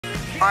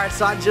All right,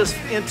 so I just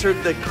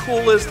entered the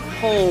coolest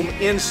home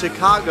in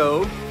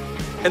Chicago.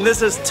 And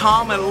this is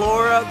Tom and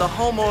Laura, the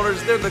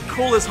homeowners. They're the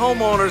coolest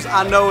homeowners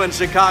I know in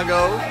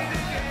Chicago.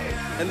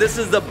 And this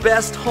is the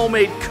best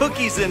homemade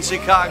cookies in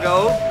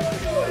Chicago.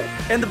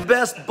 And the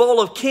best bowl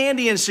of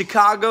candy in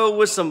Chicago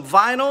with some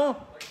vinyl.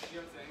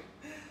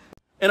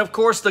 And of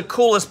course, the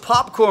coolest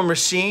popcorn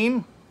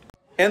machine.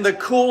 And the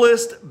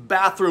coolest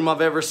bathroom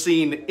I've ever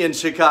seen in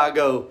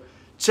Chicago.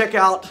 Check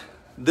out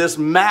this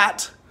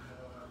mat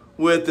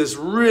with this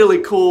really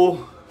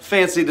cool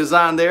fancy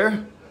design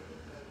there.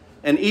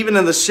 And even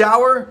in the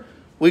shower,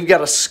 we've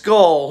got a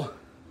skull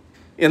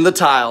in the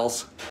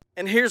tiles.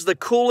 And here's the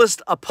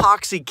coolest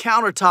epoxy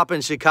countertop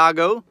in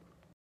Chicago.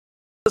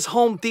 This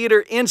home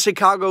theater in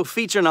Chicago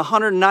featuring a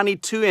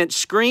 192-inch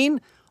screen,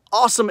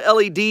 awesome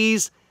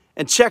LEDs,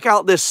 and check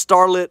out this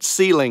starlit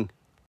ceiling.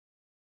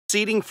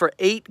 Seating for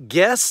 8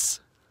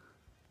 guests.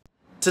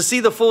 To see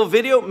the full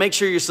video, make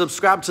sure you're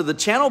subscribed to the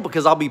channel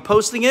because I'll be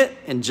posting it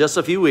in just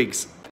a few weeks.